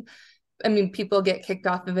 I mean, people get kicked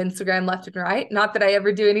off of Instagram left and right. Not that I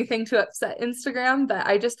ever do anything to upset Instagram, but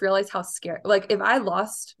I just realized how scared. Like, if I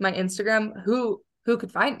lost my Instagram, who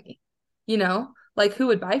could find me? You know, like who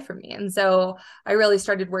would buy from me? And so I really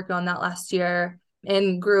started working on that last year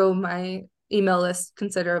and grew my email list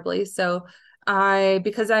considerably. So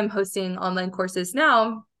because I'm hosting online courses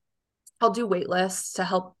now, I'll do wait lists to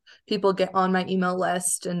help people get on my email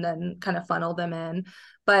list and then kind of funnel them in.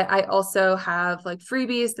 But I also have like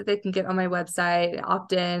freebies that they can get on my website,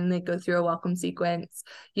 opt in, they go through a welcome sequence.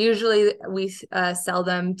 Usually we sell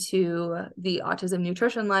them to the Autism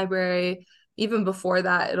Nutrition Library. Even before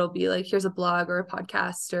that, it'll be like, here's a blog or a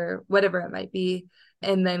podcast or whatever it might be.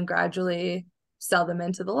 And then gradually sell them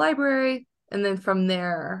into the library. And then from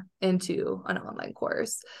there into an online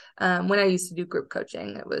course. When I used to do group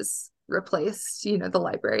coaching, it was replaced, the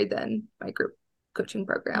library, then my group coaching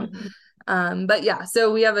program. But yeah,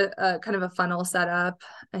 so we have a kind of a funnel set up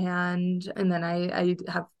and then I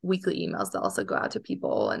have weekly emails that also go out to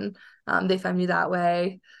people and they find me that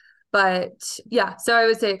way. But yeah, so I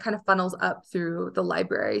would say it kind of funnels up through the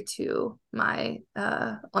library to my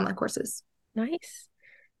online courses. Nice.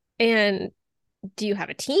 And do you have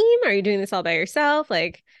a team? Are you doing this all by yourself?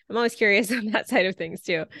 Like, I'm always curious on that side of things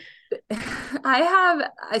too. I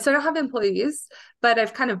sort of have employees, but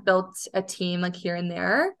I've kind of built a team like here and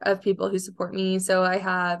there of people who support me. So I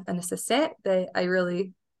have an assistant that I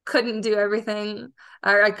really couldn't do everything,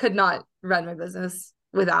 or I could not run my business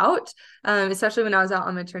without, especially when I was out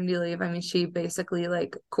on maternity leave. I mean, she basically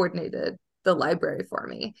like coordinated the library for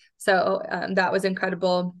me. So that was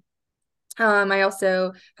incredible. I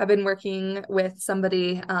also have been working with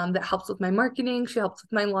somebody that helps with my marketing. She helps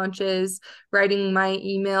with my launches, writing my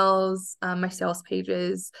emails, my sales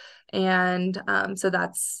pages. And so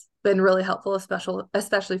that's been really helpful,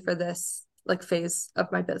 especially for this like phase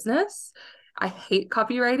of my business. I hate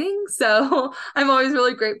copywriting. So I'm always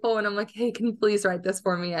really grateful when I'm like, hey, can you please write this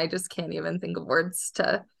for me? I just can't even think of words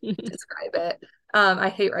to describe it. I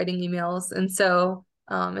hate writing emails. And so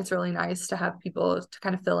it's really nice to have people to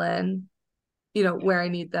kind of fill in, where I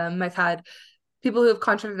need them. I've had people who have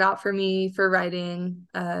contracted out for me for writing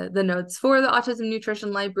the notes for the Autism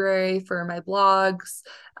Nutrition Library, for my blogs.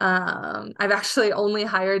 I've actually only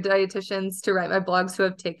hired dietitians to write my blogs who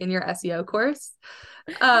have taken your SEO course.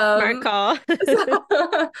 Smart call.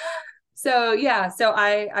 So yeah, so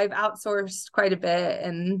I've outsourced quite a bit,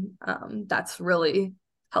 and that's really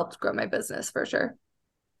helped grow my business for sure.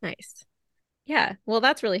 Nice. Yeah. Well,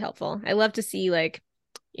 that's really helpful. I love to see like,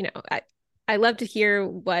 I love to hear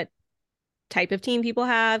what type of team people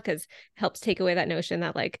have, because it helps take away that notion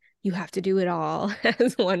that like you have to do it all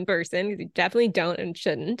as one person, because you definitely don't and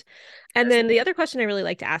shouldn't. And then the other question I really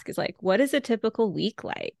like to ask is like, what is a typical week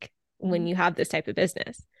like when you have this type of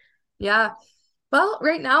business? Yeah. Well,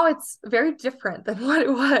 right now it's very different than what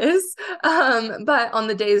it was. But on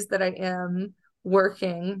the days that I am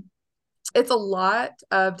working, it's a lot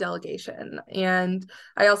of delegation. And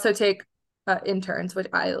I also take interns, which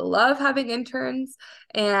I love having interns.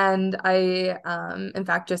 And I, in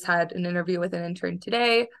fact, just had an interview with an intern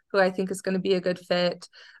today who I think is going to be a good fit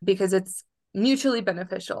because it's mutually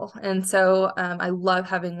beneficial. And so I love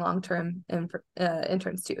having long-term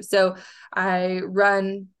interns too. So I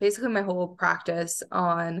run basically my whole practice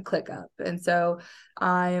on ClickUp. And so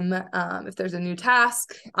I'm, if there's a new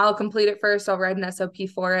task, I'll complete it first. I'll write an SOP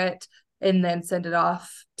for it and then send it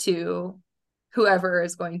off to whoever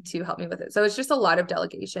is going to help me with it. So it's just a lot of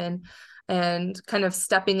delegation and kind of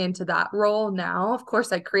stepping into that role now. Of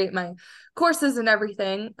course, I create my courses and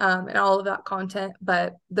everything, and all of that content,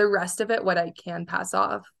 but the rest of it, what I can pass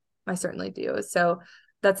off, I certainly do. So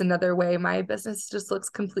that's another way my business just looks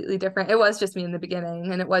completely different. It was just me in the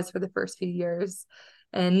beginning, and it was for the first few years.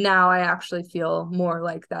 And now I actually feel more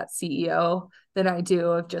like that CEO than I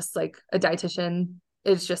do of just like a dietitian.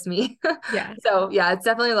 It's just me. Yeah. So yeah, it's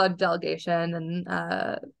definitely a lot of delegation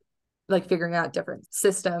and like figuring out different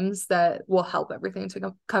systems that will help everything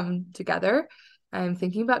to come together. I'm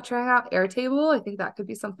thinking about trying out Airtable. I think that could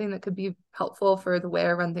be something that could be helpful for the way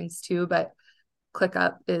I run things too, but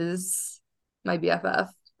ClickUp is my BFF.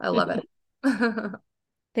 I love it.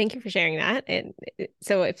 Thank you for sharing that. And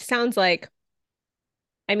so it sounds like,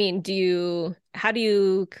 I mean, how do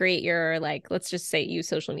you create your, like, let's just say use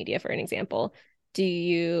social media for an example. Do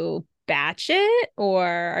you batch it, or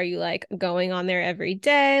are you like going on there every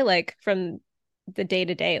day? Like from the day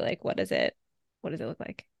to day, like what does it look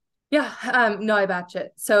like? Yeah, no, I batch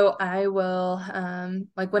it. So I will,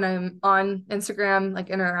 like when I'm on Instagram, like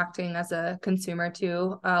interacting as a consumer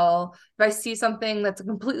too, if I see something that's a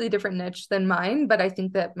completely different niche than mine, but I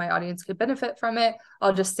think that my audience could benefit from it,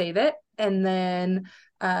 I'll just save it. And then,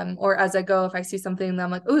 or as I go, if I see something that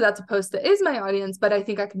I'm like, oh, that's a post that is my audience, but I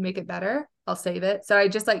think I can make it better, I'll save it. So I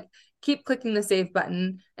just like keep clicking the save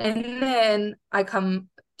button. And then I come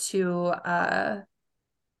to,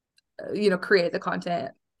 create the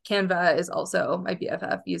content. Canva is also my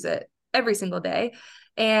BFF, use it every single day.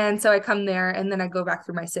 And so I come there and then I go back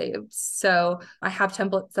through my saves. So I have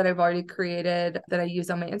templates that I've already created that I use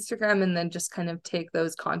on my Instagram, and then just kind of take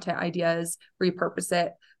those content ideas, repurpose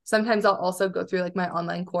it. Sometimes I'll also go through like my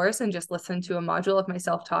online course and just listen to a module of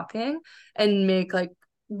myself talking and make like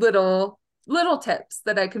little tips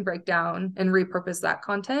that I can break down and repurpose that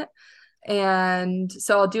content. And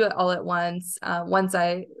so I'll do it all at once. Once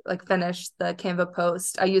I like finish the Canva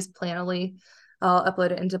post, I use Planoly. I'll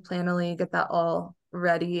upload it into Planoly, get that all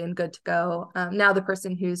ready and good to go. Now the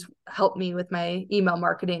person who's helped me with my email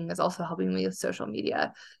marketing is also helping me with social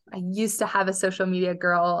media. I used to have a social media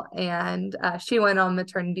girl, and she went on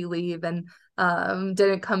maternity leave and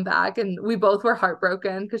didn't come back. And we both were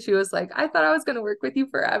heartbroken because she was like, I thought I was going to work with you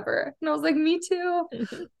forever. And I was like, me too.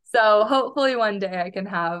 So hopefully one day I can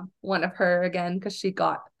have one of her again, because she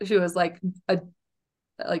was like a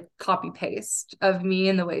copy paste of me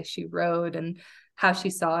and the way she wrote and how she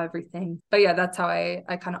saw everything. But yeah, that's how I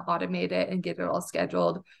kind of automate it and get it all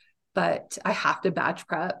scheduled. But I have to batch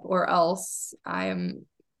prep or else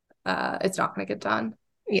it's not going to get done.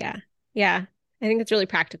 Yeah. Yeah. I think that's really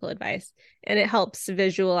practical advice. And it helps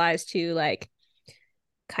visualize too, like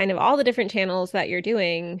kind of all the different channels that you're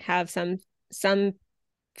doing have some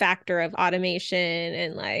factor of automation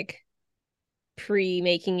and like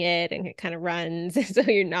pre-making it, and it kind of runs so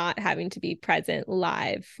you're not having to be present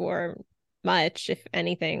live for much, if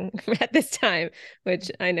anything, at this time, which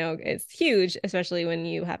I know is huge, especially when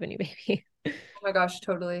you have a new baby. Oh my gosh,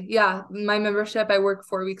 totally. Yeah. My membership, I work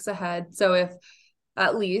 4 weeks ahead. So if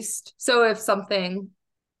something,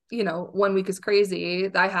 1 week is crazy,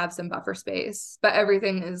 I have some buffer space, but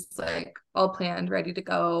everything is like all planned, ready to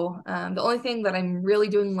go. The only thing that I'm really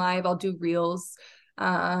doing live, I'll do reels,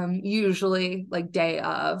 usually like day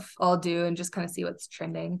of, I'll do and just kind of see what's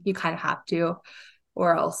trending. You kind of have to,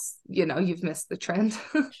 or else, you've missed the trend.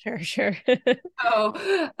 Sure, sure.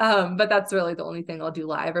 But that's really the only thing I'll do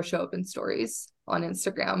live or show up in stories on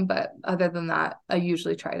Instagram. But other than that, I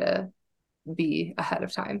usually try to be ahead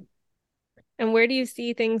of time. And where do you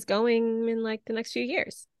see things going in like the next few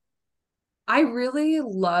years? I really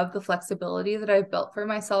love the flexibility that I've built for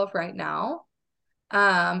myself right now.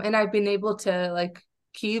 And I've been able to like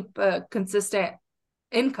keep a consistent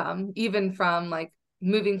income, even from like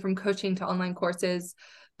moving from coaching to online courses.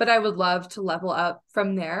 But I would love to level up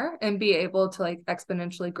from there and be able to like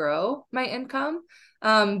exponentially grow my income.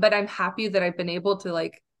 But I'm happy that I've been able to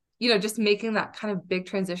like, just making that kind of big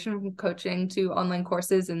transition from coaching to online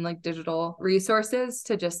courses and like digital resources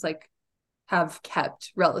to just like have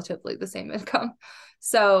kept relatively the same income.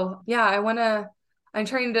 So yeah, I'm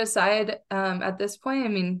trying to decide at this point. I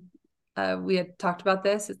mean, we had talked about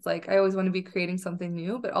this. It's like I always want to be creating something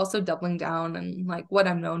new, but also doubling down and like what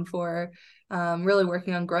I'm known for. Really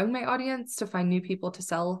working on growing my audience to find new people to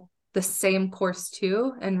sell the same course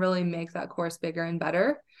to and really make that course bigger and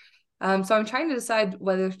better. So I'm trying to decide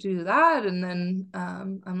whether to do that. And then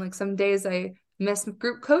I'm like, some days I miss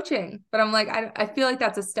group coaching, but I'm like, I feel like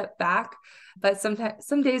that's a step back. But sometimes,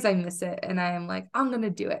 some days I miss it and I am like, I'm going to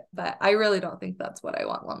do it. But I really don't think that's what I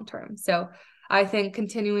want long term. So I think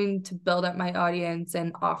continuing to build up my audience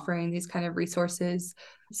and offering these kind of resources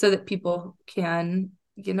so that people can,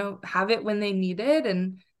 have it when they need it.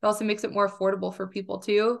 And it also makes it more affordable for people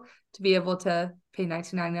too, to be able to pay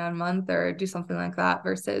 $19.99 a month or do something like that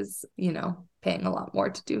versus, paying a lot more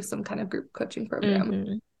to do some kind of group coaching program.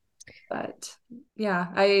 Mm-hmm. But yeah,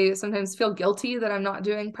 I sometimes feel guilty that I'm not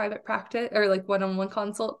doing private practice or like one-on-one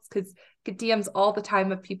consults because get DMs all the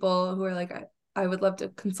time of people who are like, I would love to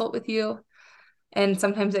consult with you. And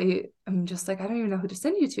sometimes I'm just like, I don't even know who to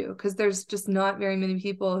send you to because there's just not very many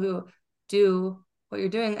people who do what you're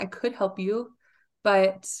doing. I could help you,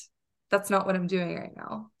 but that's not what I'm doing right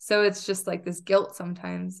now. So it's just like this guilt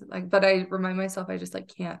sometimes. Like, but I remind myself I just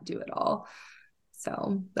like can't do it all.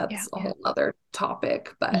 So Yeah. that's a whole other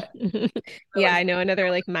topic, but Yeah, really I know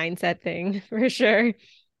another like mindset thing for sure.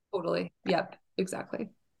 totally. Yep, exactly.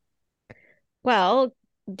 Well,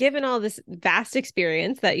 given all this vast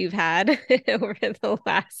experience that you've had over the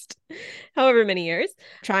last however many years,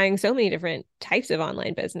 trying so many different types of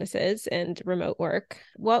online businesses and remote work,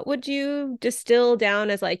 what would you distill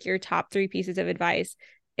down as like your top three pieces of advice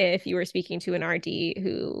if you were speaking to an RD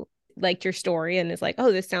who liked your story and is like,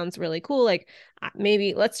 oh, this sounds really cool. Like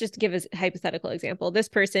maybe let's just give a hypothetical example. This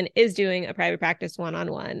person is doing a private practice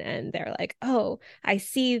one-on-one and they're like, oh, I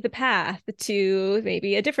see the path to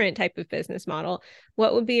maybe a different type of business model.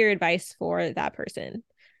 What would be your advice for that person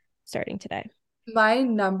starting today? My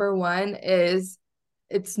number one is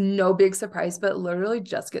it's no big surprise, but literally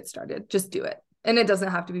just get started. Just do it. And it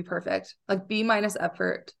doesn't have to be perfect. Like B minus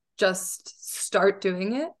effort, just start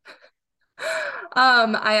doing it.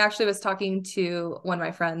 I actually was talking to one of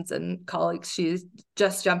my friends and colleagues. She's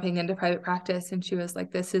just jumping into private practice and she was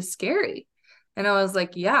like, this is scary. And I was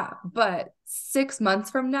like, yeah, but 6 months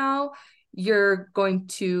from now, you're going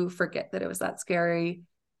to forget that it was that scary.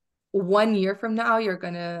 1 year from now, you're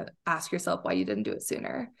going to ask yourself why you didn't do it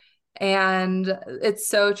sooner. And it's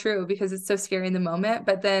so true because it's so scary in the moment.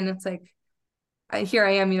 But then it's like, here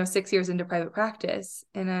I am, 6 years into private practice,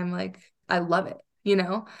 and I'm like, I love it.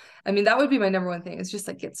 I mean, that would be my number one thing is just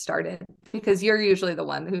like get started because you're usually the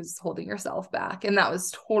one who's holding yourself back. And that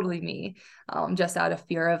was totally me, just out of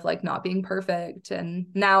fear of like not being perfect. And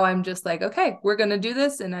now I'm just like, okay, we're going to do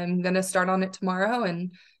this and I'm going to start on it tomorrow.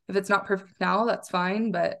 And if it's not perfect now, that's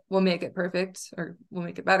fine, but we'll make it perfect or we'll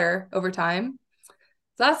make it better over time.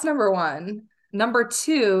 So that's number one. Number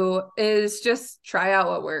two is just try out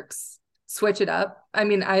what works, switch it up. I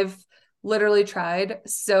mean, I've literally tried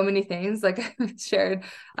so many things. Like I shared,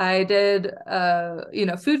 I did,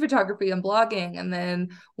 food photography and blogging, and then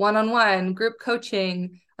one-on-one group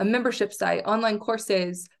coaching, a membership site, online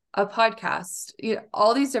courses, a podcast,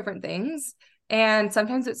 all these different things. And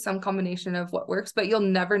sometimes it's some combination of what works, but you'll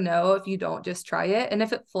never know if you don't just try it. And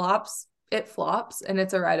if it flops, it flops, and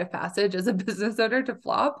it's a rite of passage as a business owner to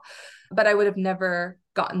flop. But I would have never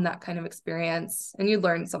gotten that kind of experience. And you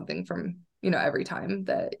learn something from, every time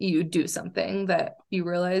that you do something that you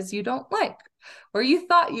realize you don't like, or you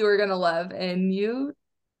thought you were going to love and you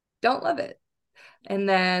don't love it. And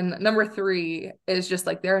then number 3 is just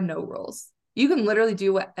like there are no rules. You can literally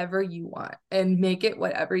do whatever you want and make it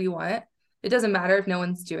whatever you want. It doesn't matter if no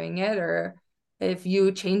one's doing it or if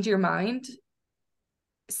you change your mind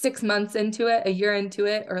 6 months into it, a year into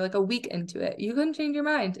it, or like a week into it. You can change your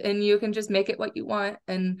mind and you can just make it what you want.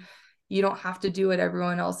 And you don't have to do what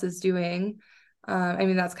everyone else is doing. I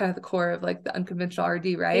mean, that's kind of the core of like the unconventional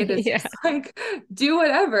RD, right? It's Yeah. just like do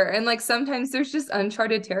whatever. And like sometimes there's just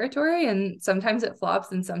uncharted territory and sometimes it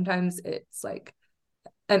flops and sometimes it's like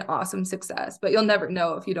an awesome success, but you'll never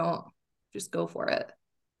know if you don't just go for it.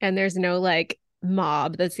 And there's no like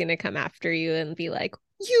mob that's going to come after you and be like,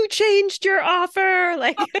 you changed your offer.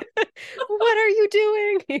 Like, what are you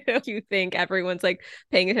doing? You think everyone's like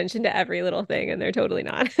paying attention to every little thing and they're totally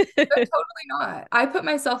not. They're totally not. I put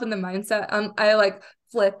myself in the mindset, I like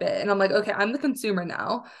flip it and I'm like, okay, I'm the consumer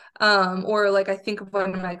now. Or like I think of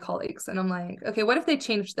one of my colleagues and I'm like, okay, what if they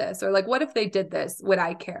changed this? Or like, what if they did this? Would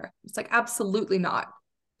I care? It's like, absolutely not.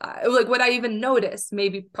 Like, would I even notice?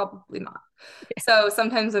 Maybe, probably not. So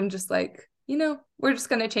sometimes I'm just like, we're just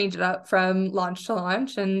going to change it up from launch to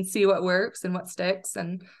launch and see what works and what sticks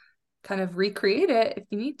and kind of recreate it if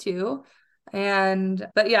you need to.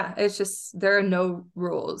 But yeah, it's just there are no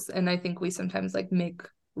rules. And I think we sometimes like make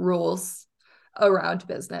rules around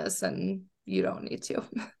business and you don't need to.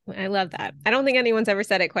 I love that. I don't think anyone's ever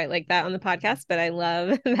said it quite like that on the podcast, but I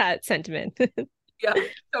love that sentiment. Yeah,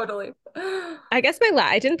 totally. I guess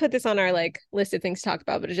I didn't put this on our like list of things to talk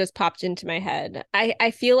about, but it just popped into my head.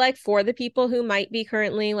 I feel like for the people who might be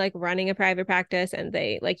currently like running a private practice and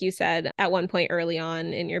they, like you said, at one point early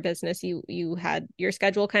on in your business, you had your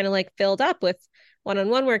schedule kind of like filled up with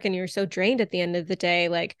one-on-one work and you're so drained at the end of the day.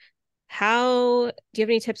 Like, how do you have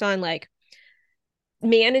any tips on like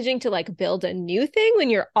managing to like build a new thing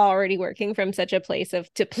when you're already working from such a place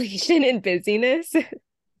of depletion and busyness?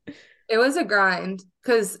 It was a grind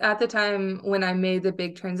because at the time when I made the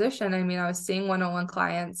big transition, I mean, I was seeing one-on-one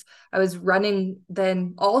clients. I was running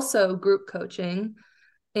then also group coaching,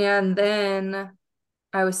 and then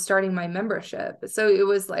I was starting my membership. So it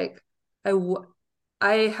was like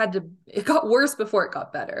I had to, it got worse before it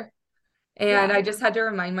got better. And Yeah. I just had to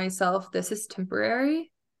remind myself this is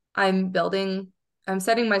temporary. I'm building, I'm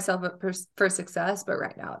setting myself up for success, but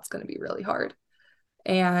right now it's going to be really hard.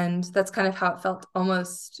 And that's kind of how it felt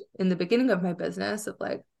almost in the beginning of my business of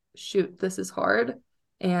like, shoot, this is hard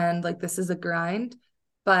and like this is a grind,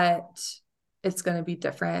 but it's going to be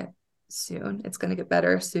different soon. It's going to get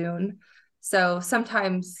better soon. So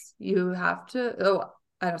sometimes you have to, oh,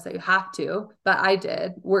 I don't say you have to, but I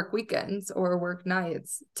did work weekends or work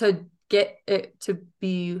nights to get it to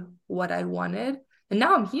be what I wanted. And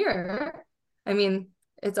now I'm here. I mean,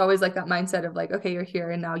 it's always like that mindset of like, okay, you're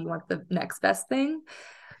here and now you want the next best thing.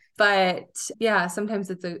 But yeah,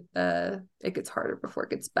 sometimes it gets harder before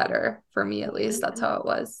it gets better. For me, at least, that's how it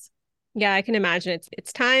was. Yeah, I can imagine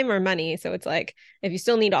it's time or money. So it's like if you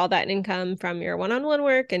still need all that income from your one-on-one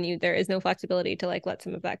work and there is no flexibility to like let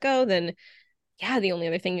some of that go, then yeah, the only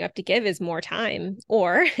other thing you have to give is more time.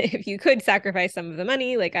 Or if you could sacrifice some of the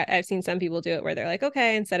money, like I've seen some people do it where they're like,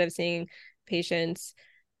 okay, instead of seeing patients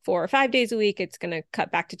 4 or 5 days a week, it's gonna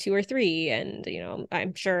cut back to 2 or 3. And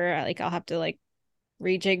I'm sure like I'll have to like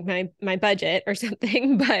rejig my budget or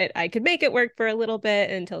something, but I could make it work for a little bit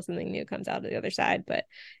until something new comes out of the other side. But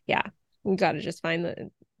yeah, you got to just find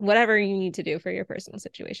whatever you need to do for your personal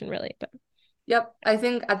situation, really. But Yep. I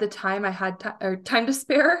think at the time I had time to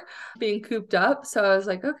spare being cooped up. So I was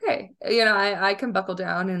like, okay, I can buckle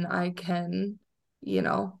down and I can,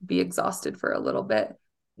 be exhausted for a little bit.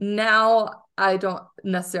 Now I don't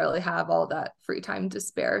necessarily have all that free time to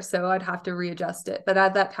spare. So I'd have to readjust it. But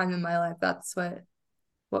at that time in my life, that's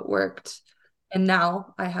what worked. And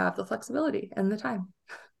now I have the flexibility and the time.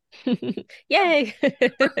 yay.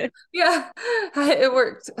 Yeah, it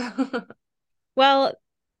worked. Well,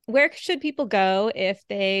 where should people go if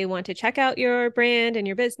they want to check out your brand and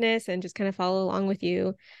your business and just kind of follow along with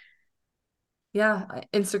you? Yeah,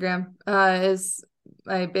 Instagram is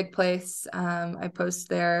my big place. I post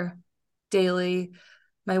there daily.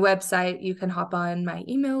 My website, you can hop on my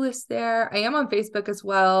email list there. I am on Facebook as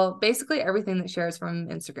well. Basically, everything that shares from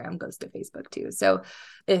Instagram goes to Facebook too. So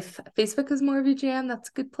if Facebook is more of your jam, that's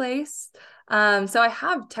a good place. So I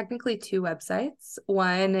have technically 2 websites.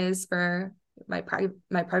 One is for my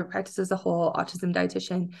private practice as a whole, Autism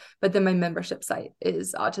Dietitian, but then my membership site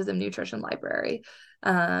is Autism Nutrition Library.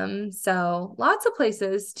 So lots of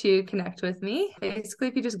places to connect with me. Basically,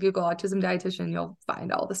 if you just Google Autism Dietitian, you'll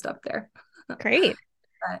find all the stuff there. Great.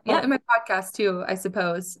 Well, Yeah, in my podcast too, I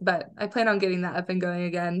suppose, but I plan on getting that up and going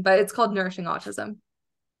again. But it's called Nourishing Autism.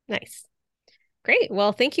 nice. Great.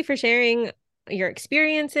 Well, thank you for sharing, your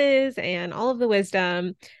experiences and all of the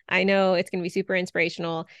wisdom. I know it's going to be super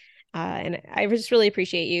inspirational. And I just really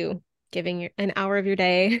appreciate you giving an hour of your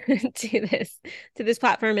day to this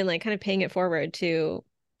platform and like kind of paying it forward to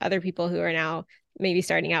other people who are now maybe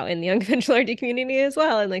starting out in the unconventional RD community as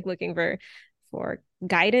well and like looking for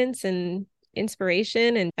guidance and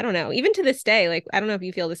inspiration. And I don't know, even to this day, like I don't know if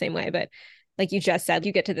you feel the same way, but like you just said,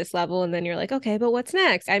 you get to this level and then you're like, okay, but what's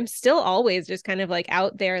next? I'm still always just kind of like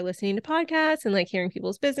out there listening to podcasts and like hearing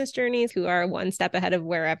people's business journeys who are one step ahead of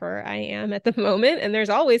wherever I am at the moment. And there's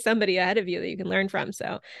always somebody ahead of you that you can learn from.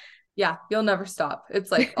 So Yeah, you'll never stop.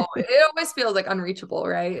 It's like, oh, it always feels like unreachable,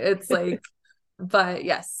 right? It's like, but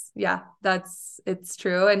yes, yeah, it's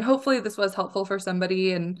true. And hopefully this was helpful for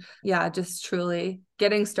somebody. And yeah, just truly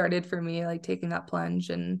getting started for me, like taking that plunge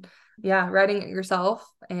and yeah, writing it yourself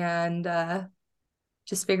and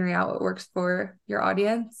just figuring out what works for your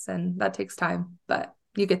audience. And that takes time, but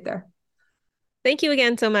you get there. thank you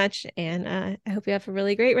again so much. And I hope you have a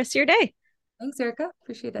really great rest of your day. Thanks, Erica.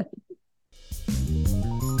 Appreciate it.